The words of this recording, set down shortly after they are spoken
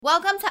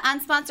Welcome to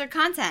Unsponsored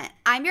Content.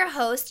 I'm your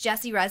host,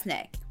 Jessie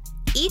Resnick.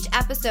 Each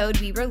episode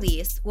we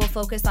release will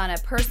focus on a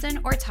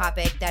person or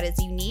topic that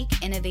is unique,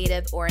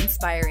 innovative, or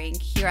inspiring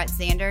here at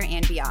Xander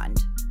and beyond.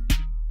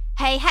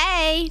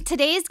 Hey!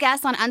 Today's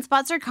guest on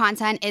Unsponsored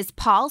Content is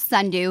Paul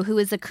Sundue, who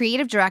is the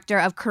creative director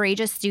of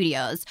Courageous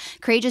Studios.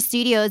 Courageous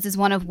Studios is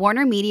one of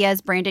Warner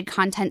Media's branded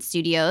content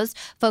studios,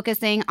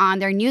 focusing on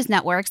their news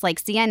networks like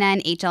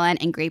CNN, HLN,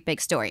 and Great Big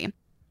Story.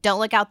 Don't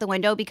look out the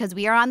window because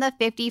we are on the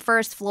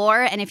 51st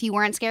floor, and if you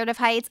weren't scared of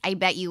heights, I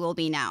bet you will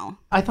be now.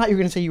 I thought you were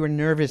going to say you were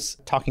nervous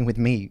talking with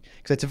me,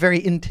 because it's a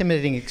very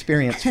intimidating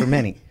experience for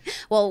many.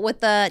 Well,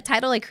 with the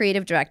title of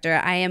creative director,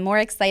 I am more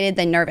excited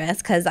than nervous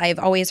because I've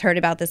always heard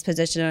about this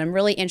position, and I'm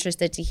really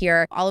interested to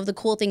hear all of the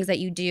cool things that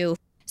you do.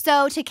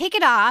 So to kick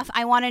it off,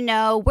 I want to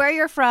know where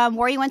you're from,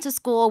 where you went to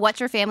school, what's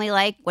your family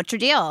like, what's your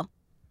deal?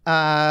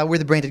 We're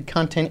the branded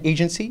content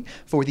agency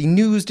for the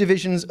news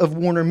divisions of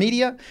Warner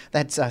Media.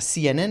 That's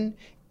CNN,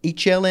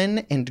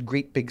 HLN, and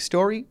Great Big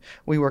Story.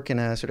 We work in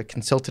a sort of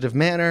consultative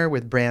manner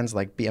with brands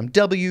like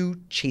BMW,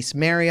 Chase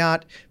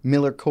Marriott,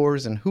 Miller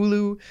Coors, and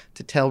Hulu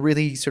to tell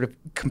really sort of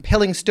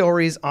compelling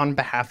stories on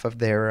behalf of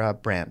their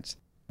brands.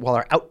 While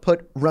our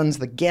output runs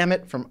the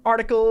gamut from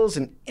articles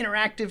and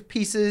interactive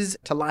pieces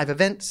to live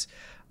events,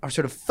 our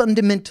sort of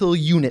fundamental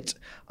unit,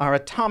 our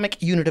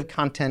atomic unit of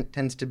content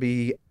tends to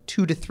be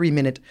 2 to 3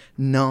 minute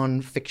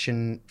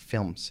non-fiction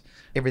films.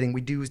 Everything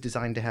we do is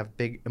designed to have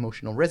big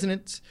emotional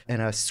resonance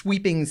and a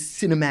sweeping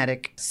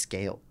cinematic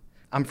scale.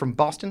 I'm from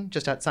Boston,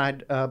 just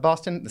outside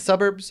Boston, the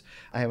suburbs.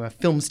 I am a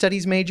film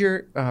studies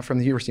major from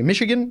the University of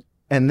Michigan.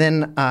 And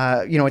then,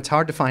 it's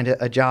hard to find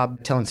a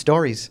job telling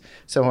stories.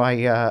 So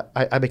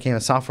I became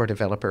a software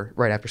developer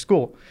right after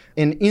school.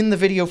 And in the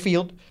video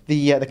field,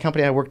 the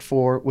company I worked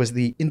for was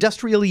the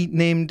industrially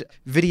named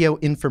Video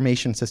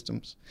Information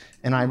Systems.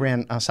 And I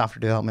ran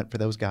software development for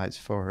those guys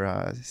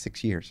for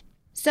 6 years.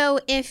 So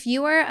if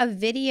you were a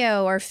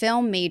video or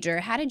film major,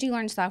 how did you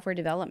learn software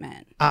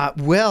development? I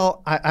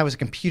was a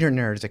computer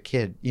nerd as a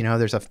kid. You know,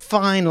 there's a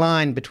fine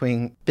line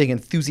between being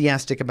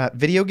enthusiastic about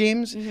video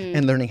games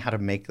and learning how to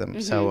make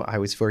them. So I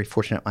was very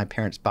fortunate. My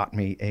parents bought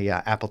me a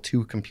Apple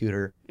II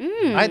computer.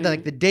 I had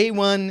like the day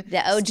one,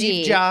 the OG.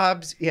 Steve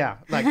Jobs,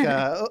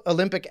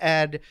 Olympic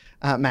ad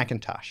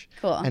Macintosh.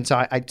 Cool. And so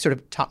I sort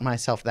of taught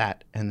myself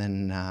that. And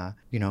then,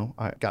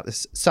 I got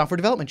this software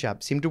development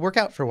job. Seemed to work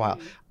out for a while.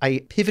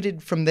 I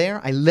pivoted from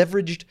there. I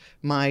leveraged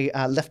my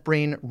left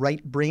brain,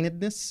 right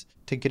brainedness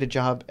to get a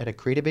job at a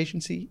creative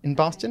agency in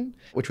Boston,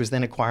 which was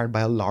then acquired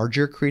by a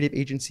larger creative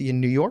agency in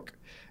New York.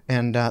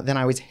 And then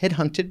I was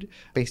headhunted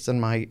based on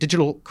my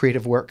digital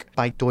creative work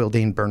by Doyle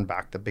Dane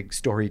Bernbach, the big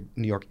story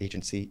New York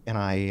agency. And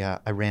I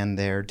ran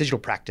their digital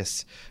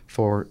practice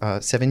for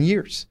 7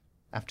 years.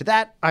 After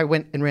that, I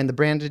went and ran the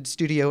branded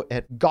studio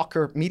at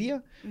Gawker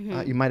Media.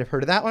 You might have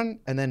heard of that one.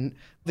 And then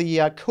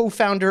the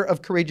co-founder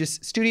of Courageous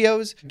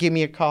Studios gave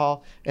me a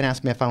call and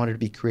asked me if I wanted to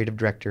be creative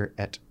director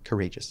at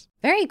Courageous.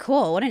 Very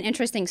cool. What an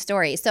interesting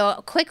story. So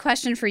a quick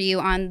question for you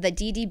on the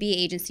DDB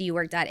agency you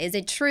worked at. Is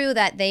it true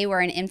that they were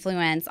an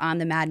influence on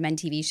the Mad Men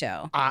TV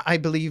show? I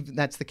believe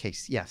that's the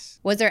case,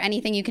 yes. Was there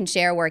anything you can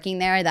share working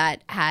there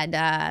that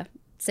had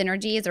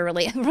synergies or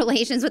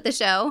relations with the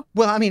show?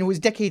 Well, I mean, it was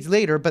decades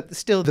later, but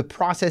still the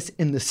process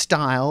and the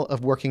style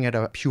of working at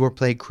a pure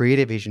play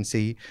creative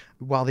agency,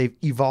 while they've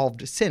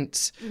evolved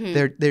since,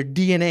 their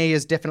DNA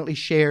is definitely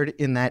shared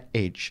in that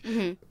age.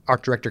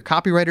 Art director,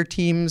 copywriter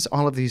teams,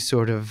 all of these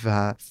sort of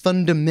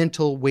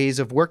fundamental ways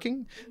of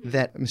working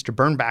that Mr.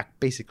 Bernbach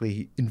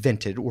basically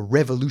invented or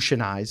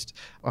revolutionized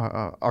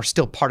are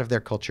still part of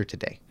their culture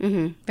today.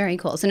 Very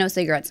cool. So no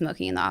cigarette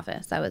smoking in the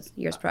office. That was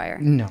years prior.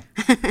 No.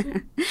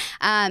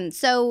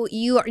 So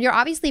you're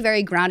obviously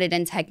very grounded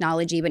in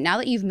technology, but now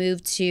that you've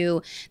moved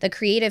to the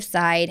creative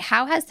side,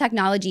 how has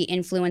technology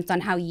influenced on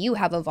how you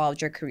have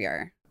evolved your career?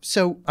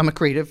 So I'm a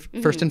creative,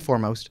 first and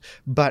foremost,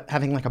 but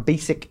having like a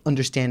basic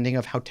understanding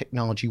of how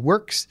technology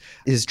works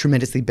is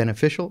tremendously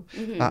beneficial.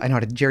 I know how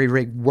to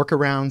jerry-rig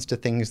workarounds to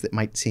things that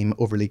might seem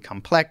overly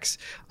complex.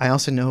 I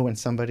also know when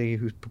somebody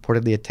who's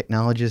purportedly a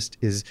technologist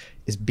is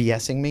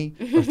BSing me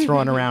or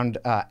throwing around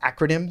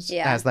acronyms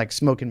as like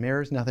smoke and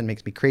mirrors. Nothing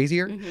makes me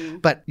crazier.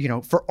 But,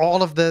 for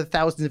all of the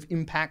thousands of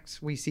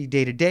impacts we see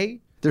day to day,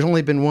 there's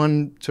only been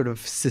one sort of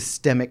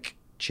systemic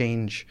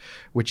change,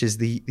 which is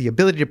the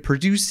ability to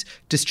produce,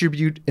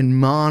 distribute, and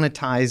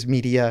monetize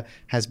media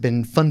has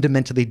been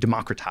fundamentally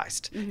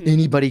democratized.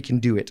 Anybody can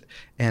do it.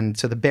 And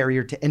so the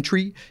barrier to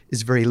entry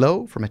is very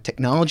low from a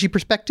technology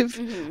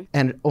perspective,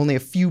 and only a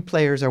few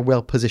players are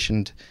well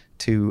positioned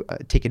to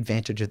take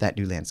advantage of that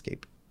new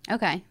landscape.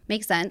 Okay,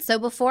 makes sense. So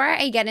before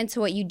I get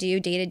into what you do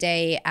day to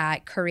day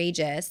at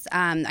Courageous,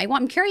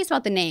 I'm curious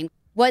about the name.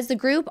 Was the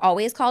group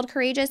always called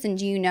Courageous, and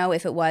do you know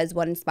if it was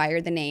what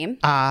inspired the name?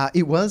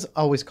 It was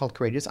always called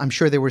Courageous. I'm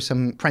sure there were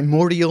some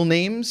primordial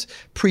names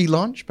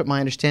pre-launch, but my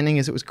understanding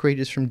is it was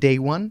Courageous from day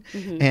one.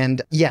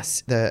 And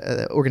yes,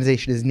 the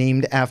organization is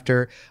named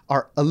after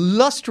our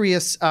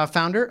illustrious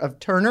founder of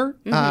Turner,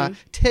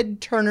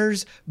 Ted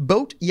Turner's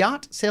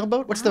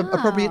sailboat. What's the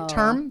appropriate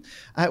term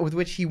with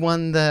which he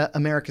won the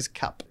America's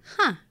Cup?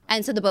 Huh.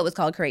 And so the boat was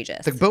called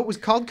Courageous. The boat was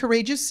called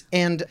Courageous,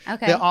 and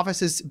the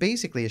office is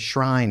basically a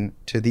shrine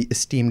to the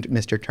esteemed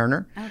Mr.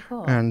 Turner. Oh,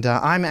 cool. And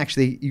I'm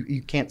actually,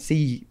 you can't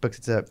see because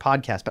it's a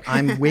podcast, but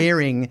I'm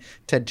wearing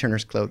Ted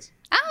Turner's clothes.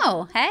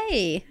 Oh,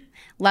 hey.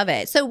 Love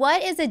it. So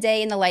what is a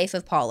day in the life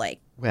of Paul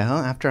like? Well,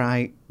 after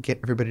I get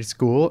everybody to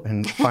school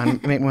and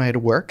make my way to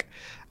work,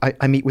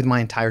 I meet with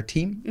my entire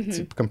team. It's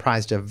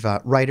comprised of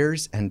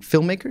writers and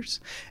filmmakers,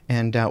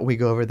 and we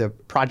go over the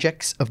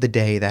projects of the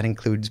day. That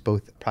includes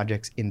both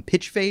projects in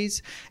pitch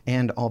phase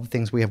and all the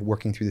things we have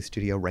working through the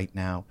studio right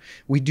now.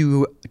 We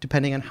do,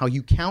 depending on how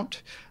you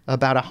count,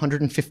 about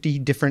 150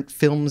 different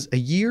films a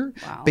year.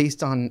 Wow.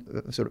 Based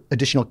on sort of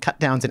additional cut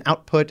downs and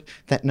output.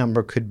 That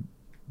number could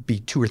be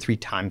 2 or 3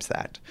 times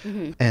that.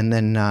 And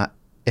then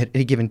at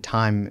any given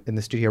time in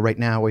the studio right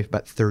now, we have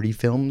about 30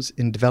 films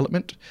in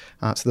development.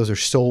 So those are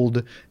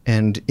sold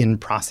and in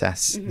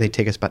process. They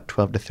take us about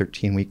 12 to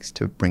 13 weeks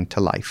to bring to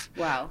life.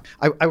 Wow.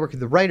 I work with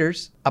the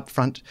writers up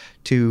front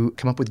to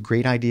come up with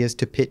great ideas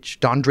to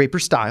pitch Don Draper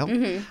style.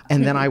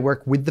 And then I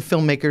work with the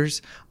filmmakers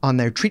on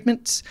their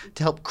treatments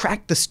to help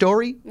crack the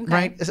story,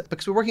 right?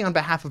 Because we're working on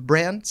behalf of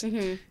brands.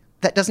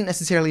 That doesn't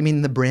necessarily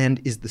mean the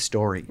brand is the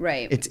story.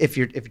 Right. It's if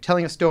you're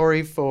telling a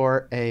story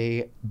for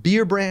a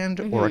beer brand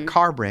or a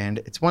car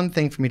brand, it's one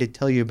thing for me to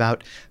tell you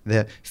about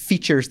the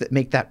features that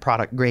make that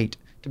product great.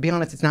 To be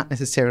honest, it's not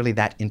necessarily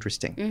that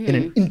interesting. In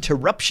an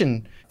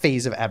interruption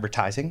phase of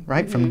advertising,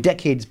 right, from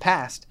decades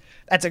past,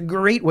 that's a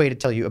great way to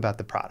tell you about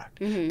the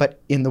product.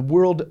 But in the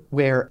world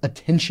where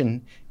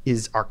attention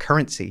is our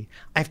currency,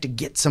 I have to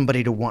get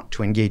somebody to want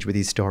to engage with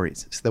these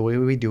stories. So the way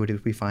we do it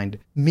is we find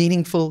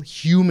meaningful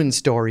human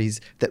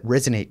stories that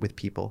resonate with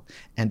people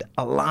and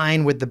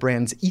align with the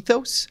brand's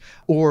ethos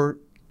or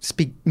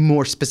speak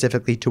more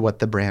specifically to what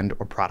the brand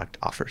or product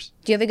offers.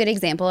 Do you have a good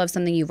example of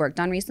something you've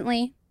worked on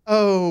recently?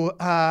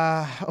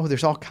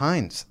 There's all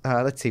kinds.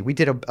 Let's see. We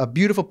did a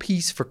beautiful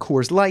piece for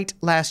Coors Light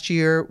last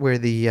year where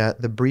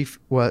the brief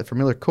was, for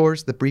Miller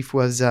Coors, the brief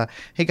was,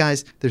 hey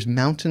guys, there's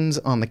mountains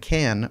on the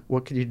can.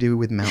 What could you do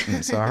with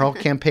mountains? So our whole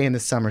campaign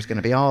this summer is going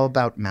to be all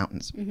about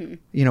mountains.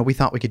 You know, we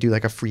thought we could do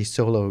like a free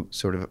solo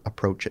sort of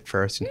approach at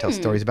first and tell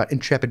stories about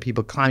intrepid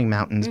people climbing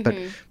mountains, but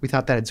we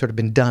thought that had sort of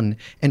been done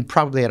and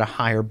probably at a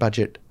higher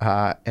budget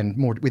and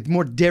with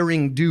more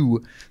daring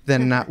do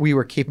than we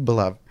were capable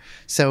of.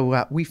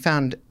 So we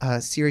found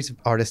a series of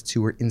artists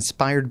who were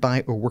inspired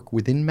by or work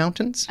within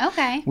mountains.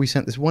 Okay. We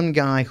sent this one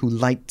guy who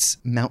lights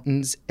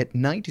mountains at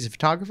night. He's a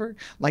photographer,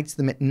 lights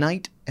them at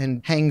night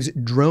and hangs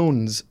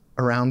drones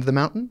around the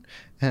mountain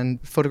and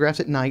photographs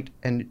at night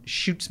and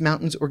shoots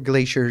mountains or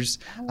glaciers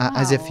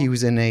as if he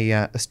was in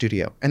a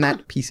studio. And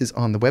that piece is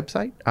on the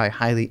website. I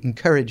highly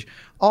encourage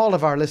all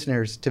of our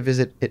listeners to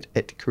visit it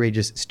at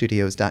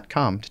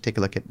courageousstudios.com to take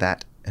a look at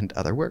that and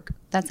other work.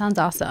 That sounds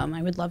awesome.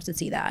 I would love to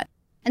see that.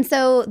 And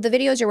so the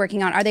videos you're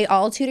working on, are they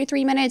all 2 to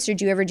 3 minutes, or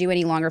do you ever do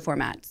any longer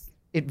formats?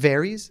 It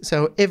varies.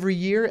 So every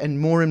year and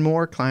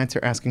more clients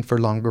are asking for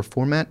longer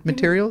format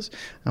materials.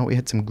 We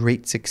had some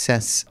great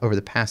success over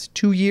the past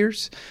 2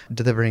 years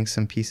delivering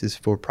some pieces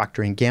for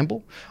Procter &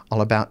 Gamble, all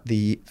about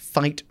the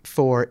fight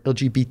for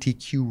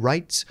LGBTQ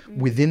rights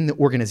within the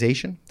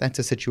organization. That's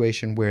a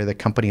situation where the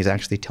company is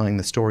actually telling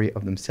the story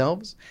of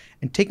themselves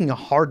and taking a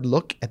hard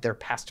look at their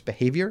past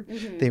behavior.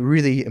 They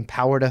really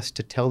empowered us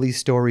to tell these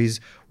stories,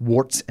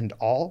 warts and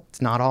all.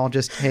 It's not all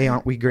just, hey,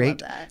 aren't we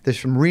great? There's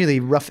some really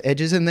rough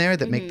edges in there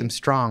that make them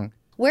strong.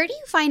 Where do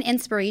you find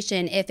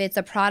inspiration if it's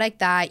a product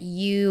that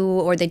you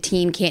or the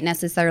team can't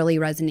necessarily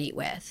resonate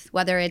with?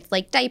 Whether it's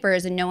like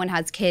diapers and no one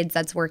has kids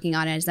that's working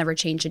on it, has never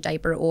changed a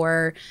diaper,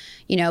 or,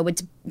 you know,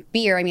 it's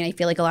beer. I mean, I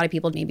feel like a lot of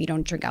people maybe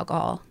don't drink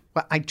alcohol.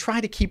 Well, I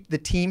try to keep the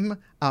team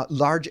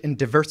large and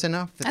diverse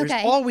enough that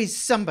there's always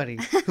somebody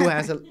who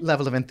has a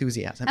level of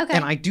enthusiasm.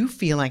 And I do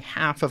feel like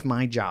half of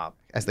my job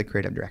as the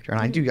creative director,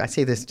 and I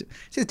say this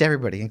to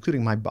everybody,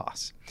 including my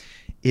boss,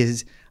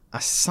 is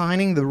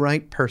assigning the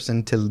right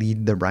person to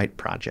lead the right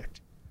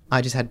project.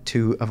 I just had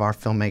 2 of our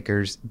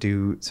filmmakers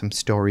do some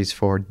stories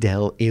for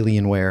Dell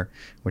Alienware,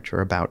 which are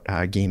about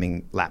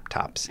gaming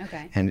laptops.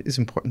 And it's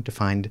important to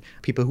find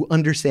people who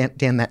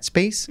understand that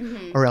space,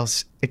 or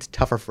else it's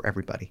tougher for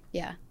everybody.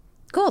 Yeah.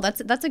 Cool.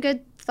 That's a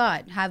good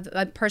thought. Have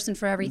a person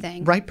for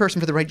everything. Right person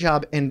for the right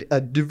job, and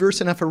a diverse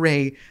enough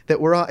array that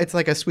it's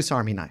like a Swiss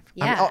Army knife.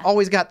 Yeah. I've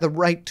always got the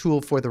right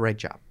tool for the right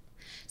job.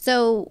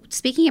 So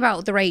speaking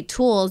about the right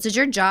tools, does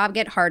your job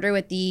get harder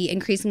with the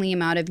increasingly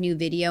amount of new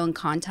video and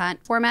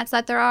content formats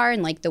that there are,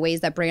 and like the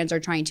ways that brands are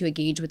trying to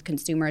engage with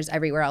consumers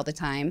everywhere all the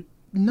time?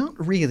 Not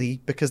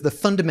really, because the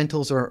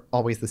fundamentals are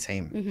always the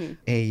same.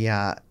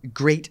 A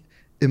great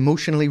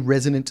emotionally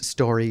resonant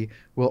story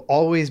will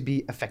always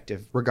be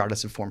effective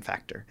regardless of form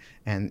factor.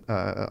 And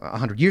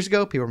 100 years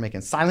ago, people were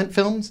making silent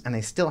films, and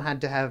they still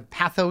had to have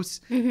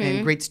pathos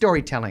and great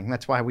storytelling.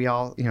 That's why we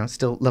all,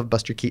 still love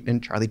Buster Keaton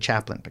and Charlie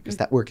Chaplin, because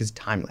that work is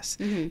timeless.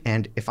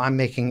 And if I'm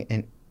making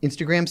an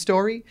Instagram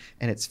story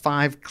and it's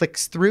 5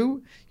 clicks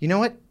through, you know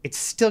what? It's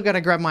still got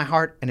to grab my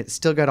heart, and it's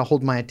still got to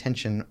hold my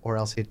attention, or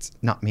else it's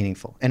not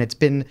meaningful. And it's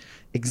been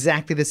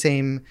exactly the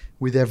same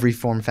with every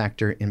form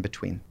factor in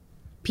between.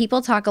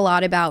 People talk a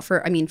lot about,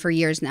 for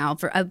years now,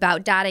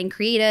 about data and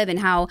creative and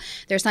how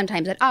they're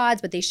sometimes at odds,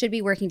 but they should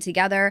be working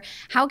together.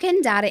 How can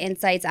data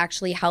insights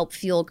actually help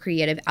fuel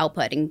creative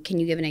output? And can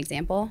you give an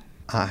example?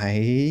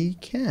 I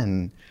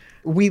can.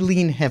 We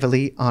lean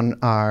heavily on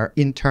our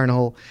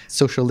internal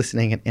social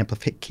listening and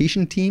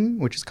amplification team,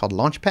 which is called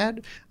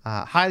Launchpad.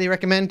 Highly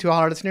recommend to all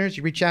our listeners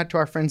you reach out to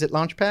our friends at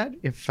Launchpad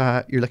if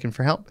you're looking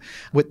for help.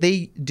 What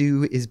they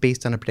do is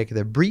based on a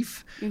particular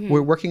brief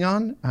we're working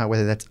on,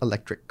 whether that's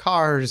electric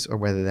cars or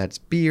whether that's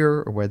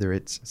beer or whether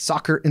it's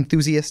soccer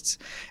enthusiasts,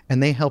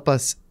 and they help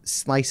us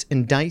slice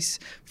and dice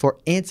for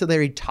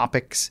ancillary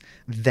topics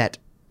that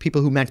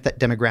people who match that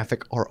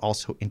demographic are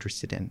also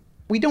interested in.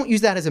 We don't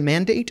use that as a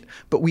mandate,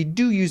 but we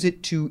do use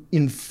it to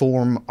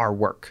inform our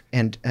work.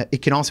 And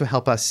it can also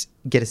help us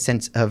get a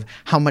sense of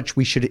how much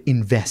we should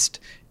invest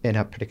in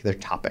a particular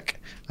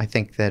topic. I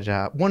think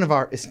that one of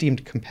our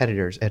esteemed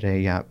competitors at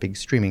a big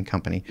streaming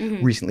company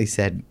recently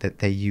said that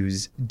they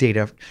use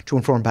data to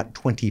inform about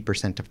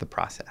 20% of the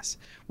process.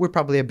 We're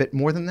probably a bit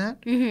more than that,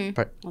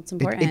 but That's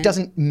important. it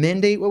doesn't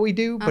mandate what we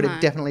do, but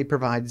it definitely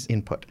provides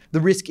input. The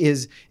risk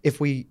is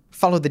if we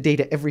follow the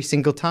data every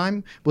single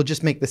time, we'll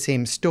just make the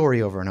same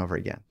story over and over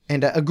again.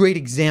 And a great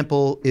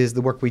example is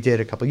the work we did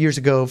a couple years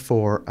ago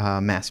for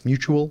Mass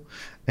Mutual.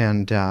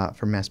 And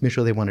for Mass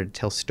Mutual, they wanted to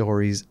tell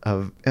stories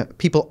of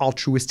people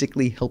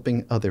altruistically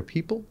helping other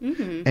people.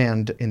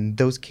 And in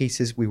those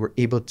cases, we were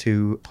able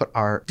to put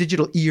our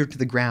digital ear to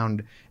the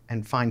ground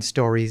and find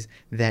stories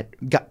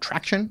that got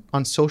traction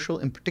on social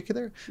in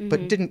particular,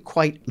 but didn't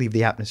quite leave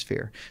the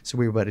atmosphere. So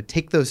we were able to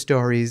take those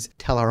stories,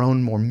 tell our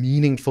own more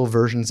meaningful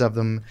versions of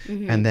them,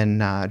 and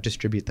then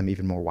distribute them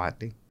even more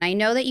widely. I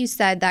know that you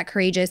said that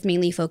Courageous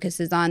mainly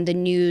focuses on the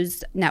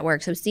news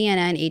network, so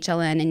CNN,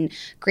 HLN, and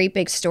Great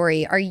Big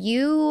Story. Are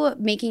you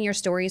making your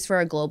stories for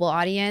a global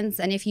audience?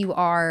 And if you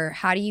are,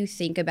 how do you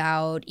think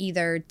about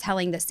either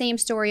telling the same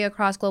story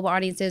across global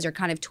audiences or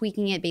kind of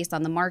tweaking it based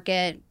on the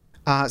market?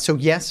 So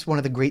yes, one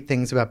of the great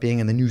things about being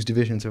in the news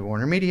divisions of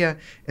Warner Media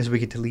is we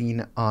get to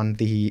lean on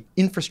the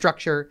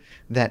infrastructure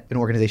that an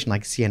organization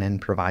like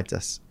CNN provides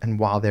us. And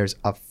while there's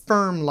a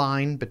firm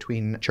line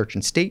between church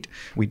and state,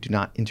 we do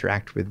not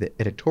interact with the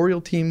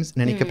editorial teams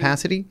in any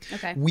capacity.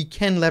 Okay. We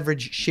can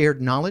leverage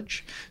shared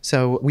knowledge.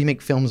 So we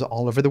make films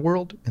all over the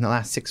world. In the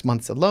last 6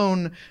 months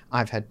alone,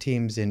 I've had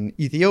teams in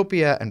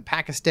Ethiopia and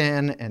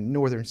Pakistan and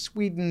northern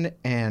Sweden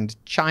and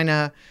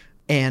China,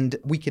 and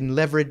we can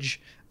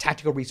leverage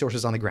tactical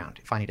resources on the ground.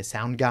 If I need a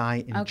sound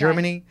guy in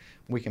Germany,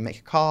 we can make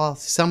a call.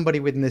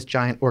 Somebody within this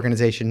giant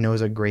organization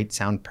knows a great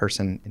sound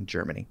person in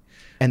Germany.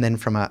 And then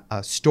from a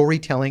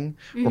storytelling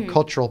or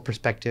cultural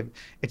perspective,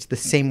 it's the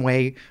same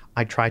way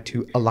I try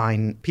to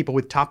align people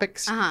with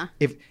topics.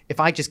 If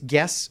I just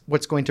guess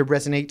what's going to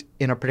resonate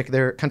in a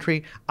particular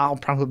country, I'll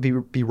probably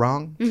be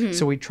wrong.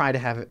 So we try to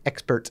have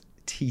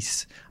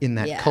expertise in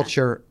that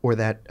culture or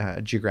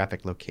that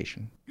geographic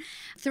location.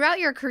 Throughout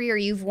your career,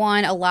 you've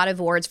won a lot of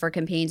awards for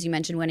campaigns. You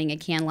mentioned winning a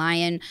Cannes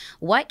Lion.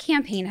 What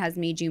campaign has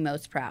made you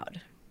most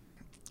proud?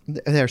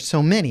 There are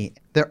so many.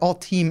 They're all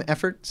team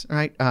efforts,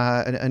 right?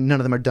 And none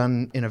of them are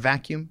done in a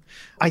vacuum.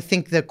 I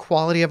think the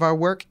quality of our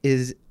work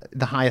is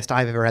the highest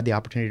I've ever had the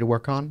opportunity to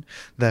work on.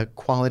 The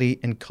quality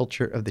and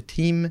culture of the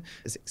team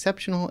is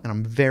exceptional, and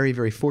I'm very,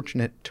 very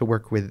fortunate to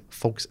work with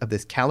folks of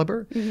this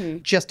caliber.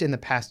 Just in the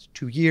past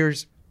 2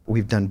 years,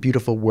 we've done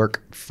beautiful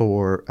work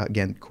for,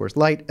 again, Coors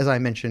Light, as I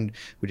mentioned.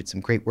 We did some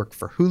great work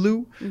for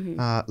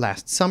Hulu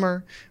last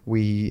summer.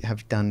 We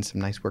have done some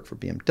nice work for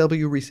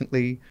BMW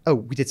recently. Oh,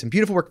 we did some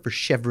beautiful work for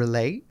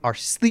Chevrolet. Our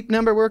Sleep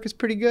Number work is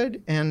pretty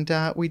good. And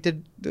we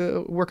did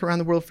work around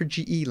the world for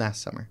GE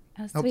last summer.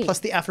 Oh, sweet. Plus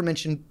the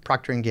aforementioned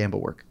Procter &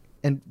 Gamble work.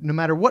 And no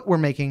matter what we're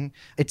making,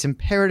 it's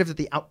imperative that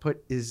the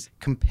output is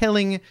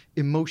compelling,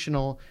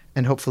 emotional,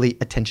 and hopefully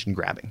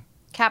attention-grabbing.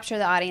 Capture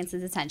the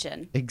audience's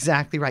attention.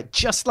 Exactly right.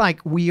 Just like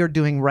we are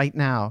doing right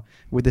now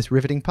with this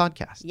riveting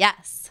podcast.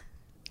 Yes.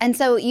 And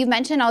so you've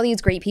mentioned all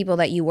these great people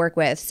that you work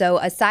with. So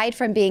aside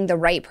from being the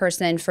right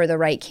person for the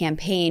right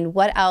campaign,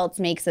 what else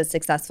makes a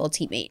successful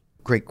teammate?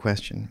 Great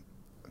question.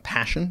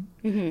 Passion.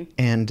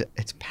 And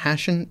it's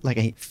passion, like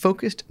a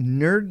focused,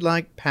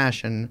 nerd-like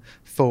passion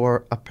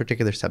for a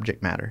particular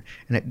subject matter.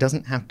 And it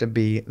doesn't have to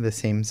be the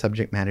same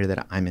subject matter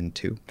that I'm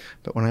into.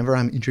 But whenever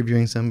I'm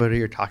interviewing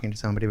somebody or talking to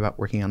somebody about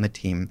working on the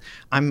team,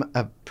 I'm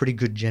a pretty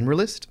good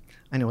generalist.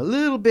 I know a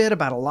little bit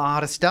about a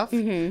lot of stuff,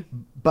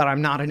 but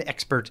I'm not an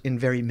expert in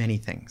very many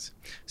things.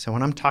 So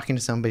when I'm talking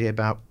to somebody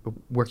about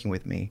working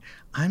with me,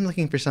 I'm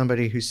looking for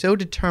somebody who's so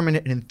determined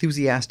and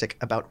enthusiastic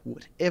about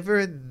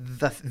whatever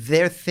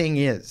their thing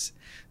is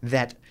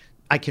that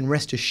I can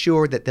rest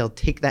assured that they'll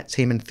take that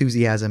same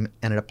enthusiasm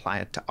and apply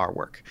it to our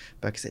work,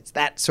 because it's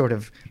that sort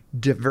of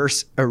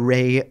diverse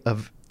array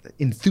of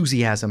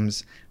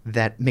enthusiasms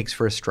that makes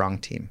for a strong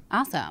team.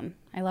 Awesome.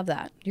 I love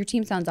that. Your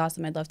team sounds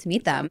awesome. I'd love to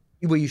meet them.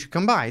 Well, you should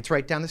come by. It's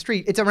right down the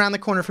street. It's around the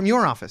corner from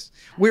your office.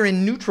 We're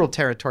in neutral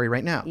territory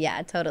right now.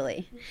 Yeah,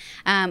 totally.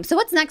 So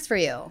what's next for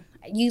you?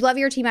 You love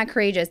your team at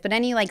Courageous, but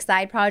any like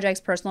side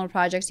projects, personal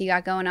projects you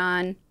got going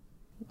on?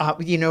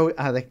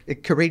 The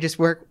Courageous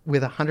work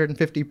with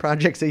 150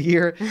 projects a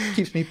year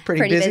keeps me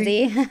pretty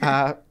busy.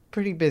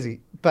 Pretty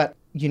busy. But,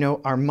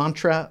 our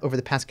mantra over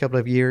the past couple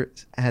of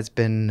years has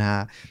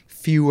been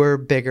fewer,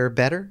 bigger,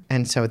 better.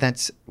 And so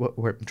that's what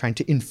we're trying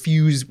to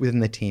infuse within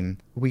the team.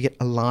 We get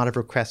a lot of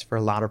requests for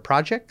a lot of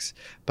projects,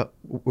 but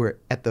we're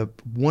at the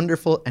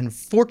wonderful and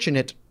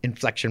fortunate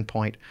inflection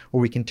point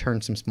where we can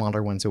turn some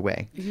smaller ones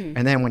away. Mm-hmm.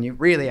 And then when you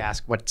really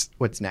ask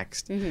what's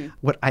next,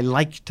 what I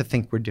like to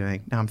think we're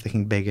doing, now I'm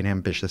thinking big and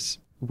ambitious.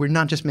 We're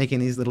not just making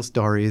these little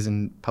stories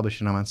and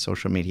publishing them on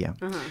social media.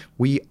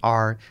 We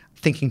are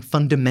thinking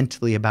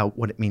fundamentally about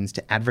what it means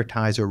to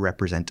advertise or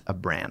represent a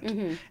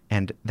brand.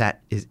 And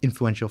that is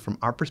influential from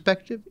our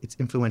perspective. It's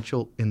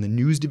influential in the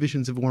news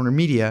divisions of Warner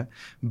Media,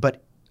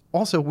 but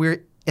also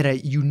we're at a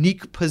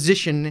unique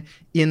position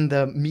in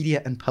the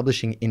media and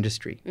publishing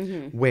industry,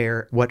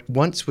 where what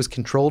once was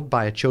controlled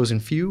by a chosen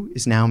few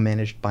is now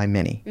managed by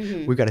many.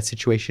 We've got a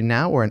situation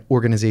now where an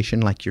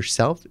organization like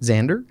yourself,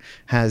 Xander,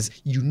 has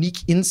unique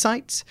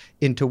insights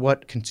into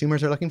what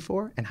consumers are looking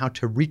for and how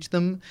to reach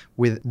them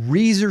with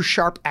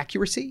razor-sharp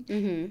accuracy.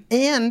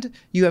 And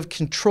you have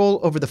control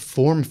over the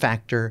form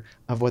factor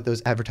of what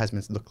those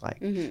advertisements look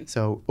like.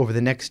 So over the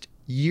next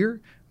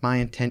year, my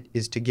intent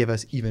is to give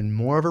us even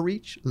more of a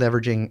reach,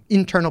 leveraging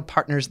internal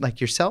partners like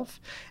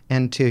yourself,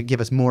 and to give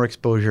us more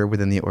exposure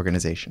within the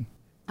organization.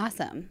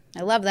 Awesome.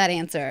 I love that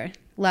answer.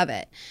 Love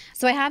it.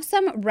 So I have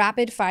some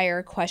rapid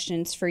fire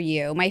questions for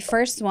you. My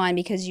first one,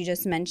 because you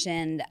just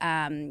mentioned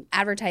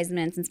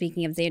advertisements, and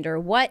speaking of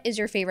Xander, what is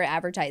your favorite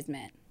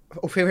advertisement?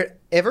 Oh, favorite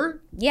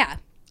ever? Yeah.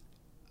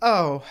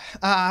 Oh,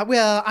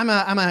 well, I'm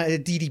a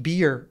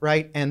DDBer,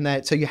 right?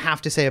 And so you have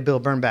to say a Bill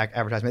Bernbach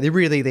advertisement.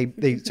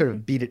 They sort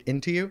of beat it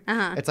into you.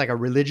 It's like a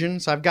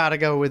religion. So I've got to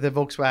go with the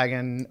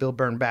Volkswagen Bill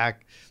Bernbach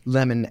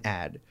lemon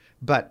ad.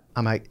 But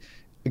I'm a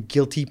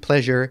guilty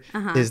pleasure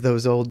is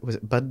those old, was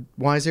it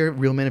Budweiser,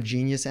 Real Men of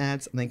Genius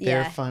ads? I think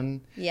they're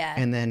fun. Yeah.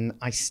 And then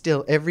I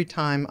still, every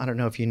time, I don't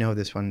know if you know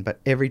this one,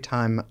 but every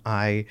time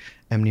I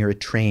am near a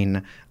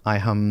train, I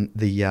hum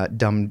the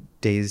Dumb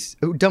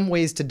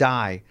Ways to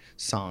Die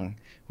song,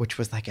 which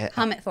was like a...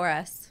 Hum it for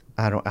us.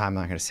 I'm not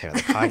going to say it on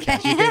the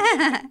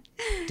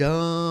podcast.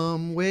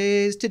 Dumb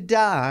Ways to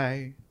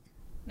Die.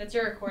 That's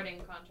your recording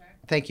contract.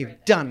 Thank you.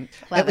 Right. Done.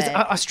 Love It was it.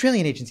 an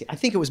Australian agency. I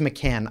think it was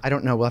McCann. I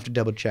don't know. We'll have to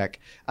double check.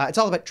 It's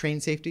all about train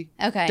safety.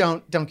 Okay.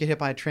 Don't get hit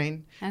by a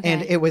train. Okay.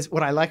 And it was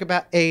what I like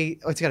about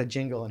it's got a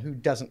jingle, and who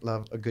doesn't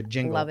love a good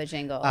jingle? Love a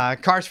jingle.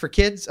 Cars for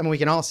Kids. I mean, we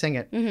can all sing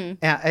it.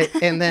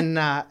 And then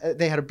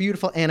they had a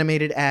beautiful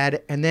animated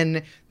ad, and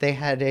then they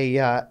had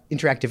a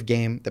interactive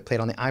game that played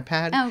on the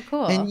iPad. Oh,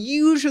 cool. And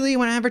usually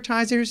when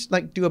advertisers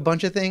do a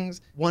bunch of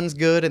things, one's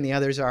good and the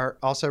others are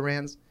also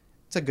rans.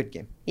 It's a good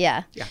game.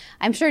 Yeah.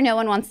 I'm sure no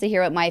one wants to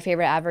hear what my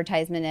favorite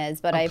advertisement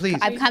is, but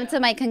I've come to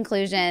my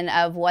conclusion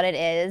of what it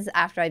is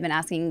after I've been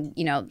asking,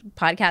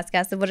 podcast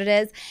guests of what it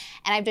is.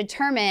 And I've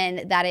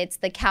determined that it's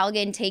the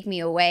Calgon Take Me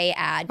Away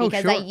ad,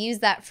 because I use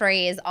that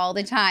phrase all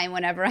the time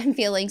whenever I'm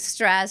feeling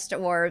stressed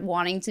or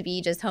wanting to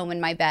be just home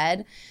in my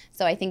bed.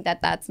 So I think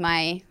that's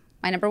my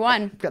number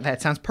one.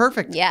 That sounds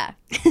perfect. Yeah.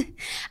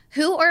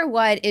 Who or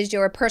what is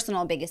your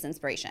personal biggest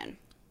inspiration?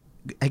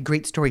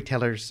 Great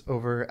storytellers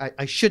over,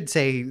 I should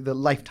say, the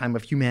lifetime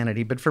of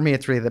humanity, but for me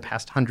it's really the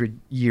past 100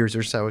 years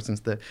or so since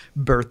the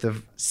birth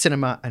of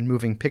cinema and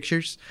moving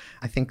pictures.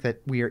 I think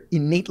that we are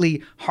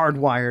innately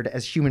hardwired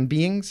as human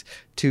beings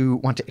to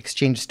want to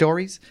exchange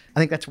stories. I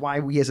think that's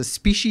why we as a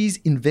species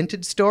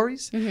invented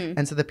stories.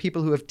 And so the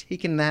people who have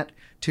taken that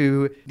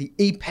to the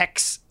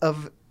apex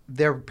of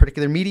their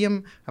particular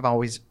medium have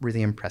always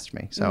really impressed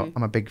me. So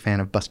I'm a big fan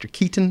of Buster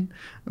Keaton.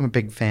 I'm a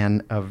big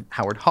fan of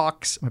Howard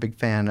Hawks. I'm a big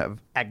fan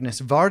of Agnes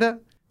Varda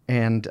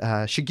and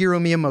Shigeru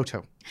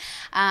Miyamoto.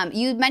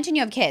 You mentioned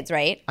you have kids,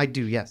 right? I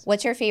do, yes.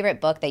 What's your favorite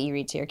book that you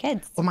read to your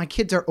kids? Well, my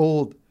kids are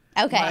old.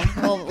 Okay.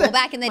 Well,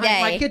 back in the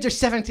day. My kids are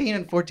 17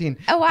 and 14.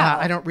 Oh, wow.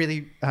 I don't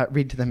really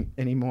read to them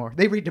anymore.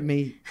 They read to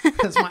me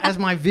as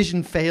my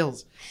vision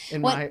fails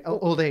in my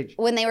old age.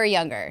 When they were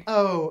younger.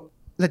 Oh,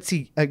 let's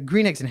see.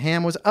 Green Eggs and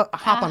Ham was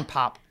Hop on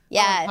Pop.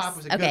 Yes. Hop on Pop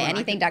was a good one.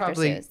 Anything Dr.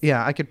 Seuss.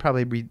 Yeah, I could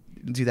probably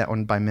do that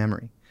one by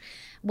memory.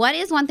 What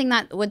is one thing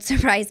that would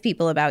surprise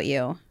people about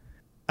you?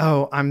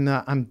 Oh,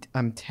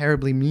 I'm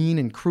terribly mean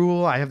and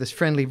cruel. I have this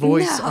friendly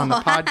voice on the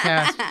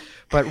podcast,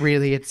 but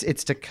really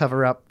it's to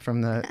cover up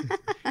from the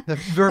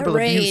verbal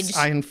abuse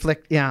I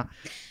inflict. Yeah.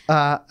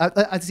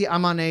 Let's see.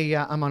 I'm on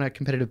a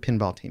competitive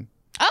pinball team.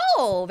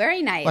 Oh,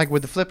 very nice. Like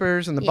with the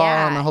flippers and the ball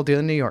and the whole deal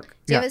in New York.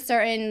 Do you have a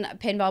certain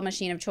pinball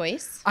machine of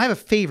choice? I have a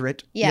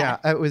favorite. Yeah.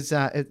 It was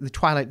the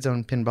Twilight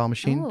Zone pinball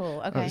machine.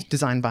 Oh, okay. It was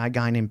designed by a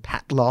guy named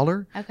Pat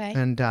Lawler. Okay.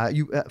 And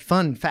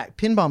fun fact,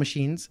 pinball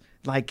machines,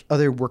 like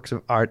other works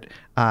of art,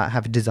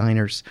 have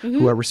designers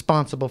who are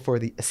responsible for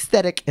the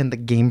aesthetic and the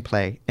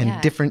gameplay.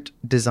 And different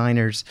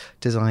designers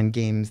design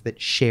games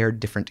that share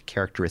different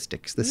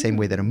characteristics, the same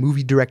way that a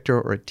movie director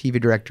or a TV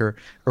director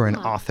or an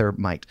author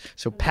might.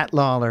 So Pat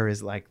Lawler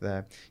is like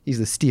he's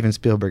the Steven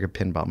Spielberg of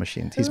pinball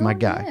machines. He's my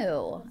guy.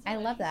 I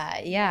love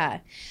that. Yeah.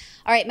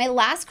 All right. My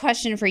last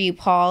question for you,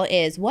 Paul,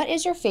 is what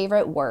is your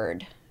favorite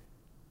word?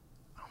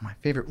 Oh, my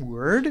favorite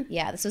word?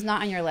 Yeah, this was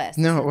not on your list.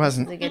 No, it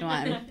wasn't. This is a good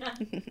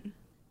one.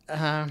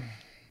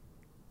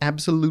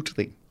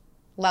 Absolutely.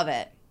 Love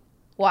it.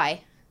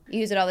 Why? You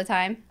use it all the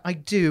time? I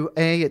do.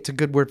 It's a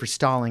good word for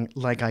stalling,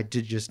 like I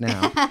did just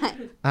now.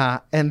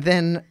 And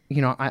then,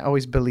 I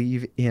always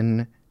believe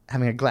in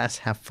having a glass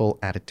half full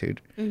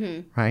attitude,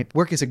 right?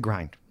 Work is a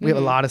grind. We have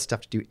a lot of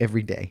stuff to do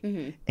every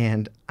day.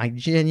 And I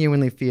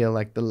genuinely feel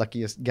like the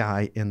luckiest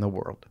guy in the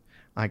world.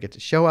 I get to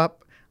show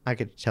up. I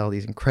get to tell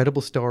these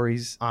incredible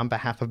stories on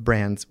behalf of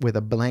brands with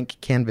a blank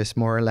canvas,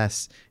 more or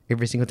less,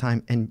 every single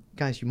time. And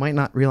guys, you might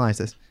not realize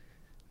this.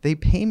 They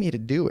pay me to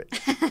do it.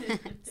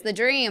 It's the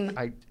dream.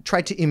 I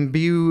try to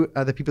imbue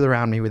the people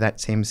around me with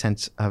that same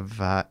sense of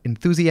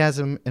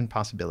enthusiasm and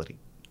possibility.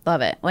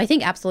 Love it. Well, I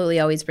think absolutely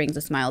always brings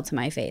a smile to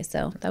my face.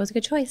 So that was a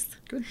good choice.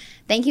 Good.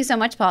 Thank you so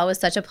much, Paul. It was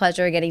such a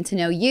pleasure getting to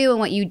know you and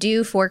what you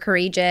do for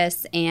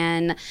Courageous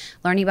and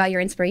learning about your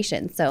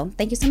inspiration. So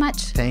thank you so much.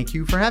 Thank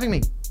you for having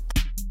me.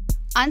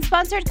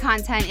 Unsponsored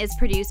content is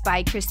produced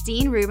by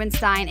Christine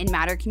Rubenstein and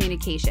Matter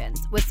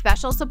Communications with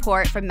special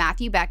support from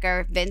Matthew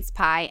Becker, Vince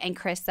Pye, and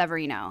Chris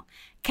Severino.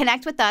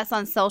 Connect with us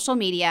on social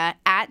media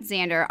at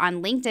Xander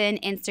on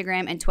LinkedIn,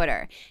 Instagram, and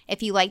Twitter.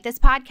 If you like this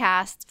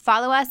podcast,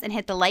 follow us and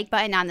hit the like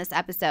button on this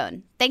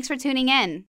episode. Thanks for tuning in.